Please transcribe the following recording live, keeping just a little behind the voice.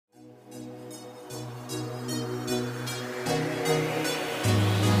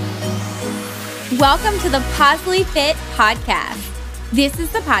Welcome to the Positively Fit podcast. This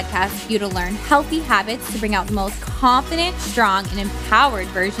is the podcast for you to learn healthy habits to bring out the most confident, strong, and empowered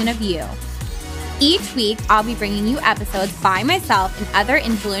version of you. Each week, I'll be bringing you episodes by myself and other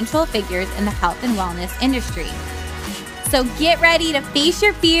influential figures in the health and wellness industry. So get ready to face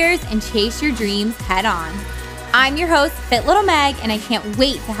your fears and chase your dreams head on. I'm your host, Fit Little Meg, and I can't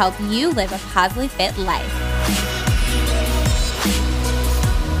wait to help you live a positively fit life.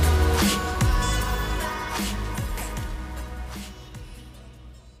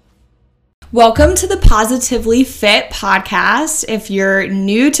 Welcome to the Positively Fit podcast. If you're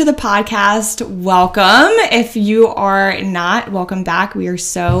new to the podcast, welcome. If you are not, welcome back. We are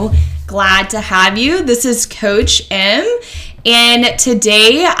so glad to have you. This is Coach M, and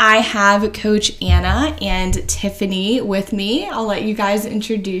today I have Coach Anna and Tiffany with me. I'll let you guys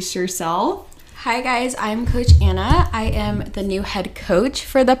introduce yourself. Hi guys, I'm Coach Anna. I am the new head coach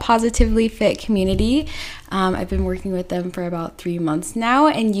for the Positively Fit community. I've been working with them for about 3 months now,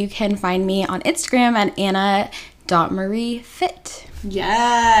 and you can find me on Instagram at anna.mariefit.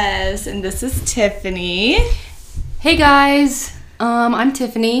 Yes, and this is Tiffany. Hey guys, I'm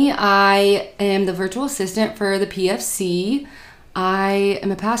Tiffany. I am the virtual assistant for the PFC. I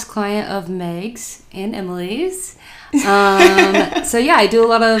am a past client of Meg's and Emily's. So yeah, I do a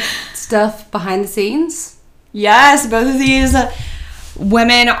lot of stuff behind the scenes. Yes, both of these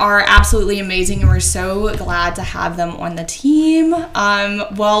women are absolutely amazing, and we're so glad to have them on the team.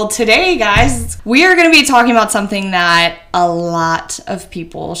 Well, today, guys, we are going to be talking about something that a lot of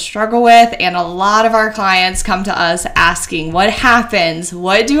people struggle with, and a lot of our clients come to us asking, what happens?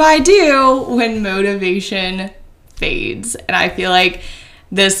 What do I do when motivation fades? And I feel like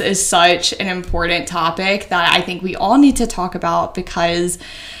this is such an important topic that I think we all need to talk about, because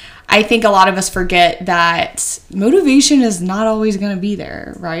I think a lot of us forget that motivation is not always going to be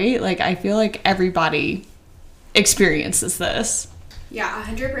there, right? Like, I feel like everybody experiences this. Yeah,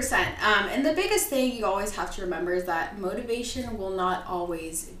 100%. And the biggest thing you always have to remember is that motivation will not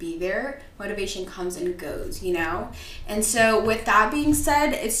always be there. Motivation comes and goes, you know? And so with that being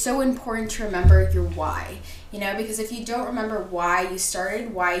said, it's so important to remember your why. You know, because if you don't remember why you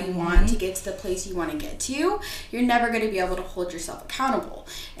started, why you want to get to the place you want to get to, you're never going to be able to hold yourself accountable.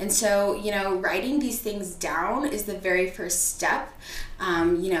 And so, you know, writing these things down is the very first step,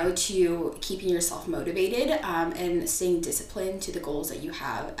 you know, to keeping yourself motivated and staying disciplined to the goals that you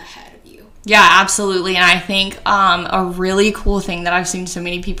have ahead of you. Yeah, absolutely. And I think a really cool thing that I've seen so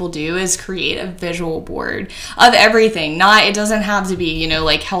many people do is create a visual board of everything. It doesn't have to be, you know,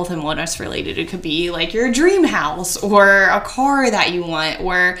 like health and wellness related. It could be like your dream house or a car that you want,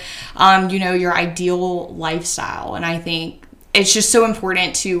 or, you know, your ideal lifestyle. And I think it's just so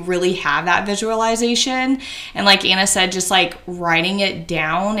important to really have that visualization. And like Anna said, just like writing it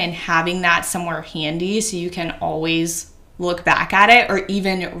down and having that somewhere handy so you can always look back at it, or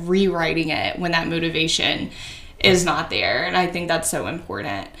even rewriting it when that motivation is not there. And I think that's so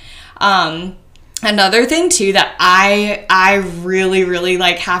important. Another thing too that I really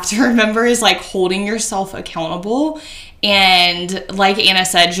like have to remember is like holding yourself accountable. And like Anna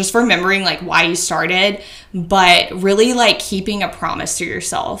said, just remembering like why you started, but really like keeping a promise to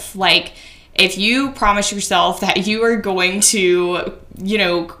yourself. Like, if you promise yourself that you are going to, you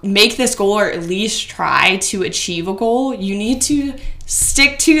know, make this goal, or at least try to achieve a goal, you need to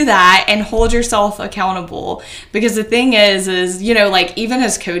stick to that and hold yourself accountable. Because the thing is, you know, like even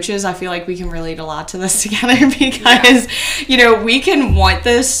as coaches, I feel like we can relate a lot to this together, because, you know, we can want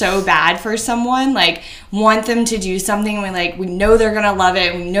this so bad for someone, like want them to do something, and we know they're going to love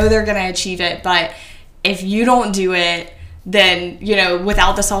it, and we know they're going to achieve it. But if you don't do it, then, you know,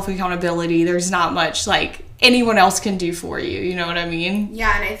 without the self-accountability, there's not much like anyone else can do for you. You know what I mean?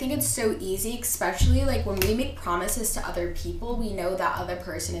 Yeah, and I think it's so easy, especially like when we make promises to other people, we know that other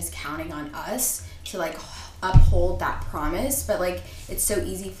person is counting on us to like uphold that promise. But like, it's so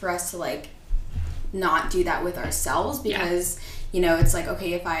easy for us to like not do that with ourselves, because you know, it's like,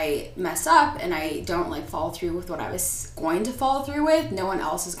 okay, if I mess up and I don't like follow through with what I was going to follow through with, no one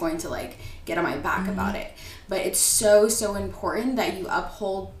else is going to like get on my back about it. But it's so important that you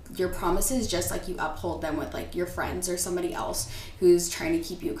uphold your promises just like you uphold them with like your friends or somebody else who's trying to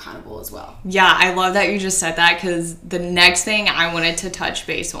keep you accountable as well. Yeah, I love that you just said that, because the next thing I wanted to touch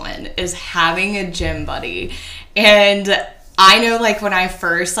base on is having a gym buddy. And I know like when I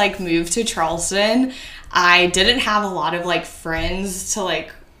first like moved to Charleston, I didn't have a lot of like friends to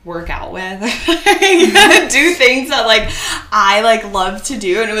like work out with, do things that like I like love to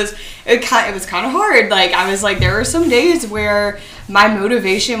do, and it was kind of hard. Like I was like, there were some days where my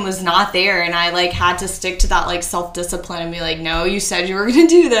motivation was not there, and I like had to stick to that like self-discipline and be like, no, you said you were gonna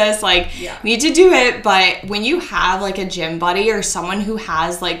do this, like you need to do it. But when you have like a gym buddy or someone who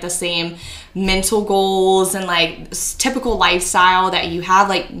has like the same mental goals and like typical lifestyle that you have,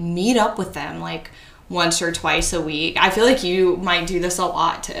 like meet up with them like once or twice a week. I feel like you might do this a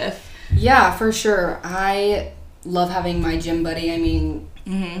lot, Tiff. Yeah, for sure. I love having my gym buddy. I mean,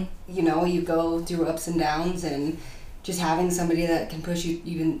 you know, you go through ups and downs, and just having somebody that can push you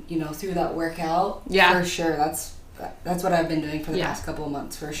even, you know, through that workout. Yeah. For sure. That's what I've been doing for the past couple of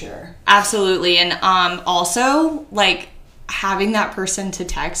months, for sure. Absolutely. And also, like, having that person to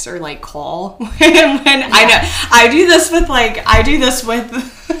text or like call when I know I do this with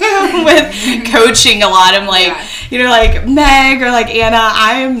with coaching a lot. I'm like, you know, like Meg or like Anna,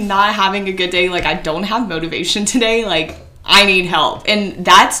 I'm not having a good day. Like I don't have motivation today. Like I need help. And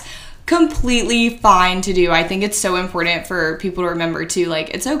that's completely fine to do. I think it's so important for people to remember too, like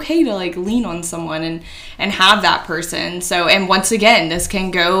it's okay to like lean on someone and have that person. So, and once again, this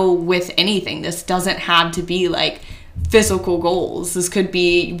can go with anything. This doesn't have to be like physical goals. This could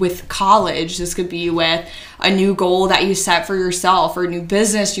be with college. This could be with a new goal that you set for yourself, or a new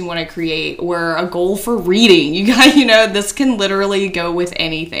business you want to create, or a goal for reading. You got, you know, this can literally go with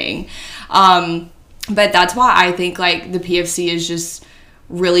anything. But that's why I think like the PFC is just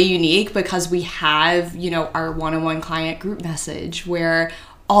really unique, because we have, you know, our one-on-one client group message where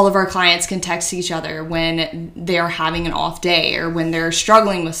all of our clients can text each other when they're having an off day or when they're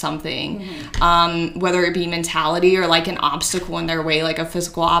struggling with something, whether it be mentality or like an obstacle in their way, like a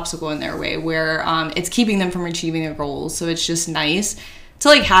physical obstacle in their way, where it's keeping them from achieving their goals. So it's just nice to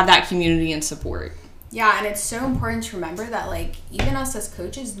like have that community and support. Yeah, and it's so important to remember that, like, even us as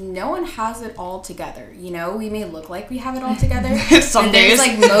coaches, no one has it all together. You know, we may look like we have it all together. Some days.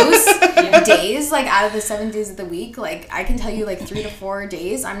 Like, most days, like, out of the 7 days of the week, like, I can tell you, like, 3 to 4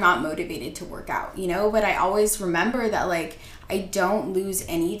 days, I'm not motivated to work out, you know? But I always remember that, like, I don't lose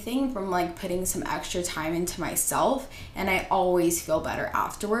anything from like putting some extra time into myself, and I always feel better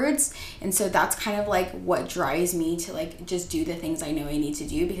afterwards. And so that's kind of like what drives me to like just do the things I know I need to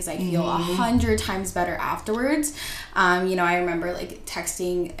do, because I feel 100 times better afterwards. You know, I remember like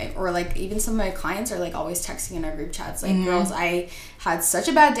texting, or like even some of my clients are like always texting in our group chats, like, girls, I had such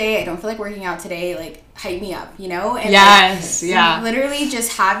a bad day, I don't feel like working out today, like hype me up, you know? And yes, like, literally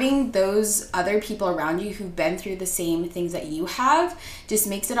just having those other people around you who've been through the same things that you have just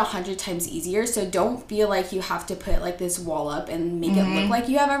makes it 100 times easier. So don't feel like you have to put like this wall up and make it look like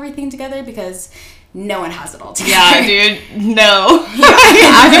you have everything together, because no one has it all together. Yeah, dude, no.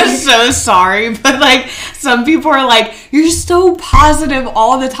 I'm so sorry, but like some people are like, you're so positive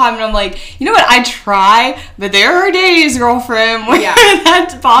all the time, and I'm like, you know what, I try, but there are days, girlfriend, where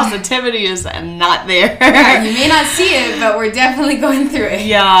that positivity is not there. Yeah, you may not see it, but we're definitely going through it.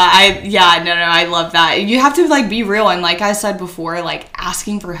 No, I love that. You have to like be real, and like I said before, like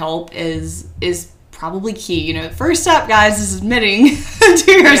asking for help is probably key. You know, the first step, guys, is admitting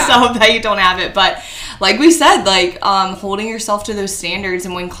to yourself that you don't have it. But like we said, like holding yourself to those standards.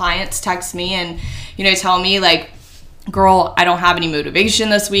 And when clients text me and, you know, tell me like, girl, I don't have any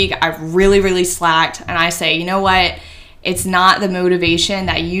motivation this week, I've really slacked, and I say, you know what, it's not the motivation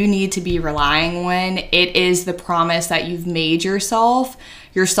that you need to be relying on. It is the promise that you've made yourself,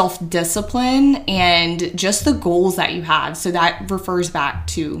 your self-discipline, and just the goals that you have. So that refers back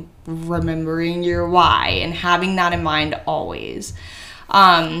to remembering your why and having that in mind always.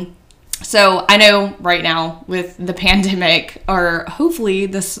 So I know right now with the pandemic, or hopefully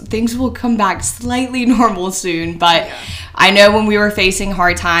things will come back slightly normal soon, but I know when we were facing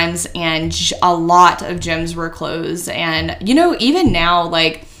hard times and a lot of gyms were closed, and you know, even now,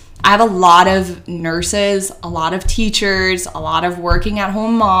 like I have a lot of nurses, a lot of teachers, a lot of working at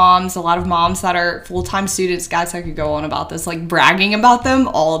home moms, a lot of moms that are full-time students. Guys, I could go on about this, like bragging about them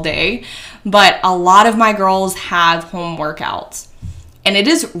all day. But a lot of my girls have home workouts. And it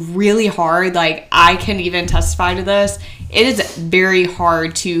is really hard. Like I can even testify to this. It is very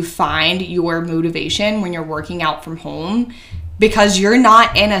hard to find your motivation when you're working out from home, because you're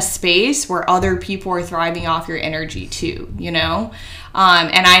not in a space where other people are thriving off your energy too, you know?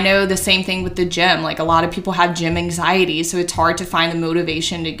 And I know the same thing with the gym. Like a lot of people have gym anxiety, so it's hard to find the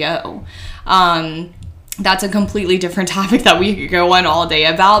motivation to go. That's a completely different topic that we could go on all day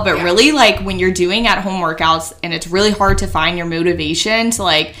about. But really, like when you're doing at home workouts and it's really hard to find your motivation to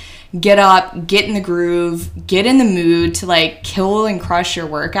like get up, get in the groove, get in the mood to like kill and crush your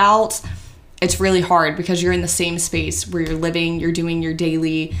workouts, it's really hard because you're in the same space where you're living, you're doing your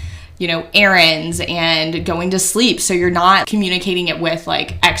daily, you know, errands and going to sleep. So you're not communicating it with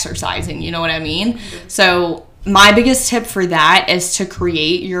like exercising, you know what I mean? Mm-hmm. So my biggest tip for that is to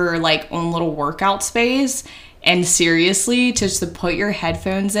create your like own little workout space, and seriously just to put your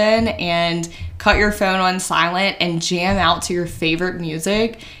headphones in and cut your phone on silent and jam out to your favorite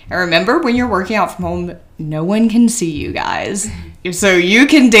music. And remember, when you're working out from home, no one can see you guys. So you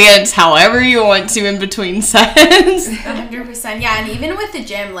can dance however you want to in between sets. 100%. Yeah, and even with the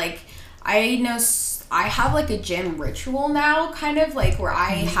gym, like, I know I have like a gym ritual now, kind of like where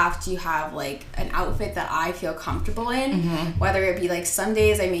I have to have like an outfit that I feel comfortable in, whether it be like some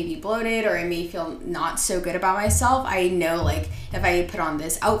days I may be bloated or I may feel not so good about myself. I know like if I put on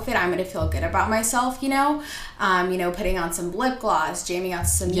this outfit, I'm gonna feel good about myself, you know, putting on some lip gloss, jamming out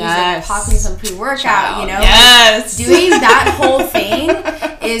some music, popping some pre-workout, you know, like doing that whole thing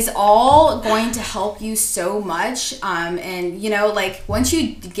is all going to help you so much. And you know, like once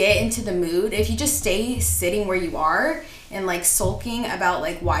you get into the mood, if you just stay sitting where you are and like sulking about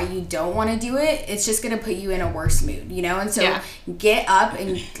like why you don't want to do it, it's just gonna put you in a worse mood, you know. And so get up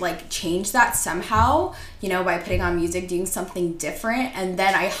and like change that somehow, you know, by putting on music, doing something different, and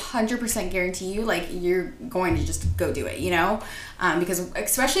then I 100% guarantee you like you're going to just go do it, you know. Because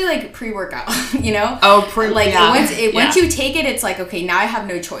especially like pre-workout, you know, once you take it, it's like, okay, now I have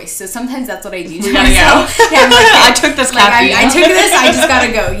no choice. So sometimes that's what I do to myself. Yeah, I'm like, I took this caffeine. I took this, I just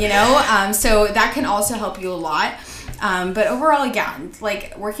gotta go, you know. So that can also help you a lot. But overall, again,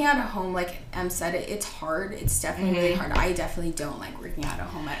 like working out at home, like Em said, it's hard. It's definitely really hard. I definitely don't like working out at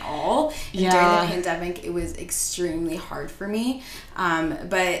home at all. And during the pandemic, it was extremely hard for me.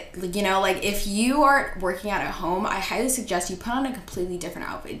 But you know, like if you are working out at home, I highly suggest you put on a completely different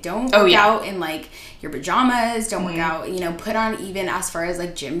outfit. Don't work out in like your pajamas. Don't work out, you know, put on even as far as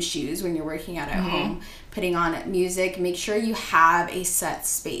like gym shoes when you're working out at home. Putting on music, make sure you have a set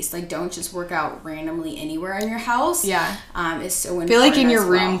space. Like, don't just work out randomly anywhere in your house. Yeah. It's so important. I feel like in your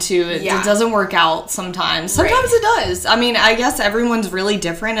room, too, it doesn't work out sometimes. Sometimes it does. I mean, I guess everyone's really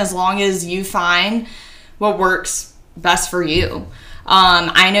different as long as you find what works best for you.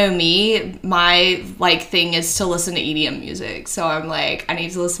 I know me, my like thing is to listen to EDM music. So I'm like, I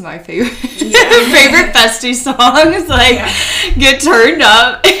need to listen to my favorite festy songs, like get turned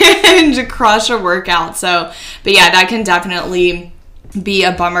up and crush a workout. So, but yeah, that can definitely be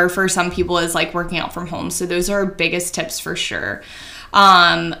a bummer for some people is like working out from home. So those are our biggest tips for sure.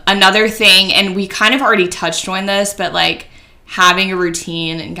 Another thing, and we kind of already touched on this, but like having a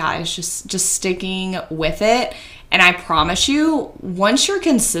routine, and guys, just sticking with it. And I promise you, once you're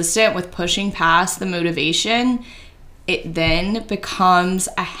consistent with pushing past the motivation, it then becomes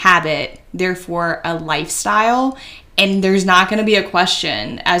a habit, therefore a lifestyle. And there's not going to be a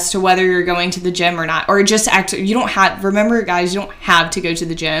question as to whether you're going to the gym or not, or just you don't have, remember guys, you don't have to go to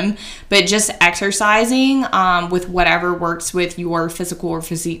the gym, but just exercising with whatever works with your physical or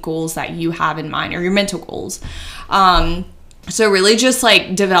physique goals that you have in mind, or your mental goals. So really just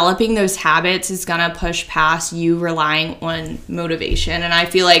like developing those habits is going to push past you relying on motivation. And I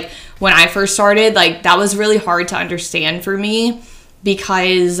feel like when I first started, like that was really hard to understand for me,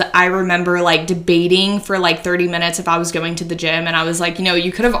 because I remember like debating for like 30 minutes if I was going to the gym, and I was like, you know,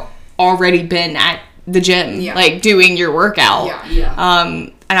 you could have already been at the gym, like doing your workout.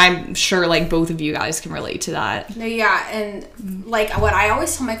 And I'm sure like both of you guys can relate to that. No, and like what I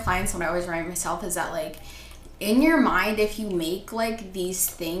always tell my clients, when I always remind myself, is that like in your mind, if you make like these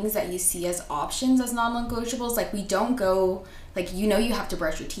things that you see as options as non-negotiables, like we don't go, like, you know, you have to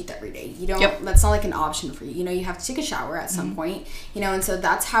brush your teeth every day. You don't, that's not like an option for you. You know, you have to take a shower at some point, you know, and so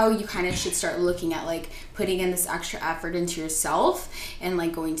that's how you kind of should start looking at like putting in this extra effort into yourself and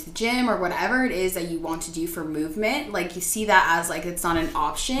like going to the gym or whatever it is that you want to do for movement. Like you see that as like, it's not an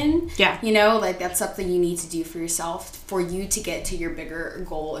option, you know, like that's something you need to do for yourself for you to get to your bigger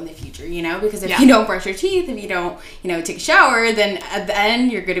goal in the future, you know, because if you don't brush your teeth, if you don't, you know, take a shower, then at the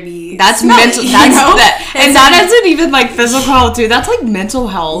end you're going to be that's smelly, mental, that's that. And that isn't even like physical, dude. That's like mental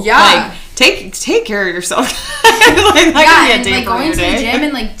health. Like take care of yourself. Like, and like going to the gym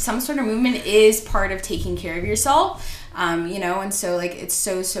and like some sort of movement is part of taking care of yourself. You know, and so like it's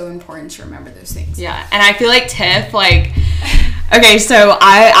so important to remember those things. Yeah, and I feel like Tiff, like, okay, so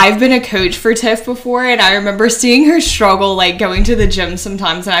I've been a coach for Tiff before, and I remember seeing her struggle like going to the gym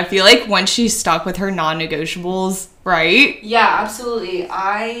sometimes, and I feel like once she's stuck with her non-negotiables, right? Yeah, absolutely.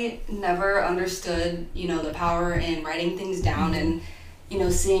 I never understood, you know, the power in writing things down and, you know,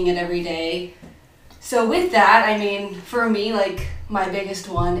 seeing it every day. So with that, I mean, for me, like, my biggest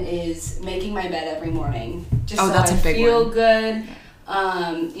one is making my bed every morning. Just so that's I a big feel one.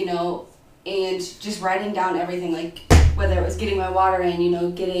 good. You know, and just writing down everything, like whether it was getting my water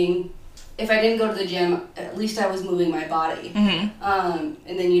in, if I didn't go to the gym, at least I was moving my body. And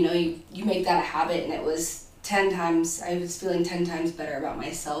then, you make that a habit, and it was 10 times, I was feeling 10 times better about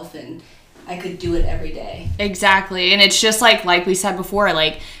myself, and I could do it every day. Exactly. And it's just like we said before,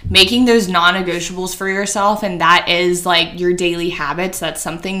 like making those non-negotiables for yourself, and that is like your daily habits. That's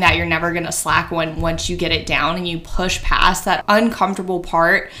something that you're never going to slack once you get it down and you push past that uncomfortable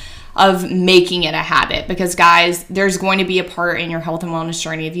part of making it a habit. Because guys, there's going to be a part in your health and wellness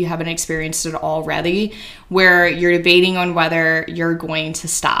journey, if you haven't experienced it already, where you're debating on whether you're going to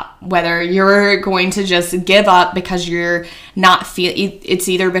stop, whether you're going to just give up because you're not it's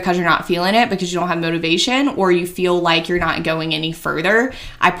either because you're not feeling it, because you don't have motivation, or you feel like you're not going any further.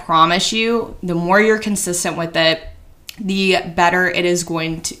 I promise you, the more you're consistent with it, the better it is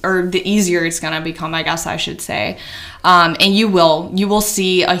going to, or the easier it's going to become, I guess I should say. And you will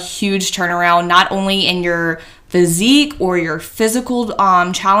see a huge turnaround, not only in your physique or your physical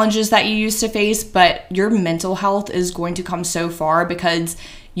challenges that you used to face, but your mental health is going to come so far, because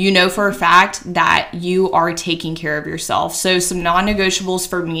you know for a fact that you are taking care of yourself. So some non-negotiables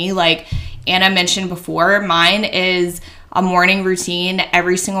for me, like Anna mentioned before, mine is a morning routine.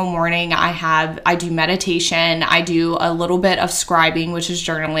 Every single morning I do meditation. I do a little bit of scribing, which is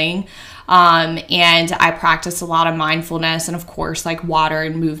journaling. And I practice a lot of mindfulness, and of course, like water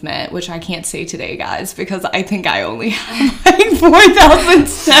and movement, which I can't say today, guys, because I think I only have like 4,000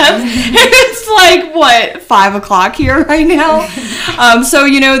 steps. It's like, 5 o'clock here right now. So,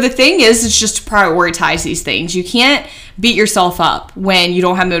 the thing is, it's just to prioritize these things. You can't beat yourself up when you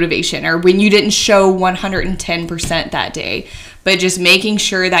don't have motivation, or when you didn't show 110% that day, but just making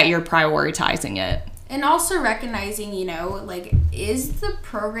sure that you're prioritizing it. And also recognizing, is the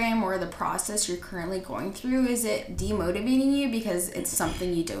program or the process you're currently going through, is it demotivating you because it's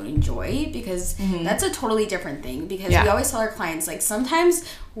something you don't enjoy? Because that's a totally different thing. Because we always tell our clients, like, sometimes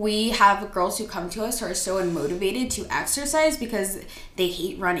we have girls who come to us who are so unmotivated to exercise because they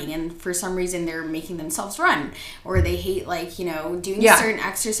hate running, and for some reason they're making themselves run, or they hate doing certain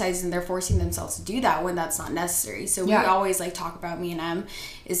exercises and they're forcing themselves to do that when that's not necessary. So we always talk about, me and Em,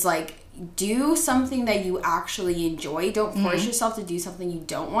 is do something that you actually enjoy. Don't force yourself to do something you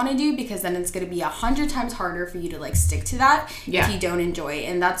don't want to do, because then it's going to be 100 times harder for you to stick to that if you don't enjoy it.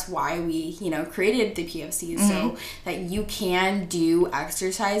 And that's why we created the PFC, so that you can do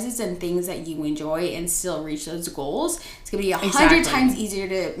exercises and things that you enjoy and still reach those goals. It's going to be 100 times easier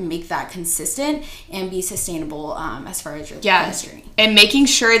to make that consistent and be sustainable as far as your fitness journey. And making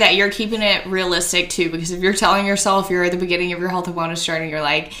sure that you're keeping it realistic too, because if you're telling yourself you're at the beginning of your health and wellness journey, you're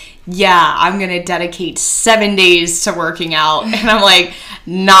like, I'm going to dedicate 7 days to working out. And I'm like,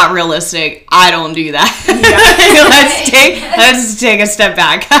 not realistic. I don't do that. Let's take a step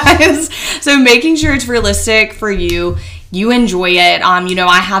back, guys. So making sure it's realistic for you. You enjoy it.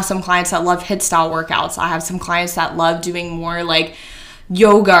 I have some clients that love HIIT style workouts. I have some clients that love doing more like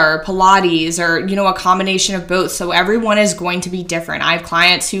yoga or Pilates, or, a combination of both. So everyone is going to be different. I have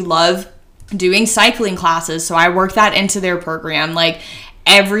clients who love doing cycling classes, so I work that into their program.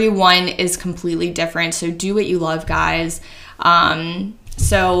 Everyone is completely different. So do what you love, guys.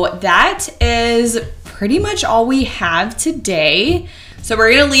 So that is pretty much all we have today. So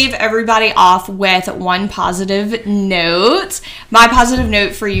we're going to leave everybody off with one positive note. My positive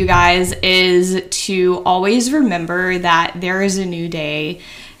note for you guys is to always remember that there is a new day.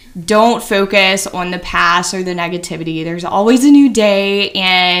 Don't focus on the past or the negativity. There's always a new day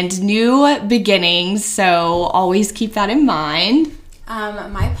and new beginnings. So always keep that in mind.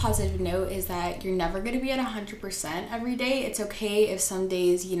 My positive note is that you're never going to be at 100% every day. It's okay if some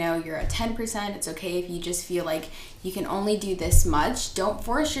days, you're at 10%. It's okay if you just feel like you can only do this much. Don't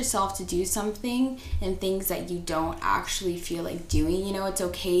force yourself to do something and things that you don't actually feel like doing. It's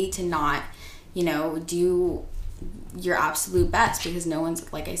okay to not, do your absolute best, because no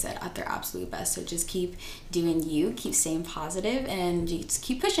one's, like I said, at their absolute best. So just keep doing you, keep staying positive, and just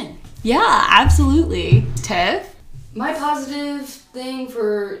keep pushing. Yeah, absolutely. Tiff? My positive thing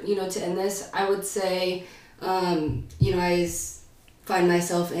for, to end this, I would say, I find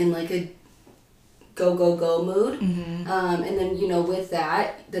myself in a go, go, go mood. And then, with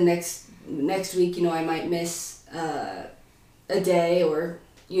that, the next week, I might miss a day, or,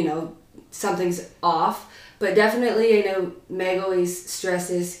 something's off. But definitely, I know Meg always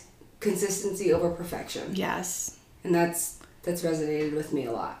stresses consistency over perfection. Yes. And that's resonated with me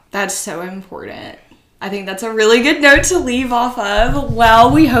a lot. That's so important. I think that's a really good note to leave off of.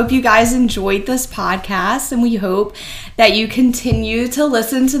 Well, we hope you guys enjoyed this podcast, and we hope that you continue to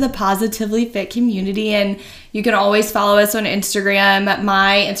listen to the Positively Fit community. And you can always follow us on Instagram.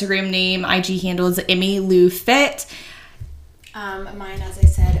 My Instagram name, IG handle is EmmyLouFit. Mine, as I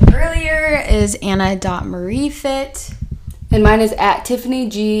said earlier, is Anna.MarieFit. And mine is at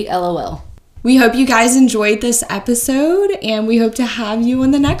TiffanyGLOL. We hope you guys enjoyed this episode, and we hope to have you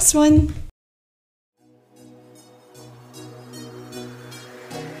on the next one.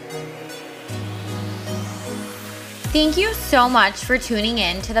 Thank you so much for tuning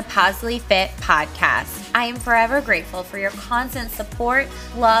in to the Positively Fit podcast. I am forever grateful for your constant support,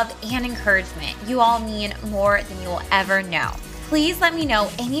 love, and encouragement. You all mean more than you will ever know. Please let me know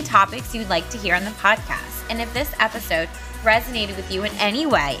any topics you'd like to hear on the podcast. And if this episode resonated with you in any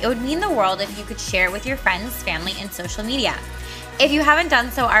way, it would mean the world if you could share it with your friends, family, and social media. If you haven't done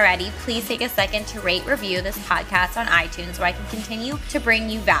so already, please take a second to rate, review this podcast on iTunes so I can continue to bring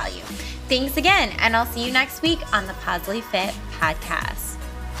you value. Thanks again, and I'll see you next week on the Positively Fit podcast.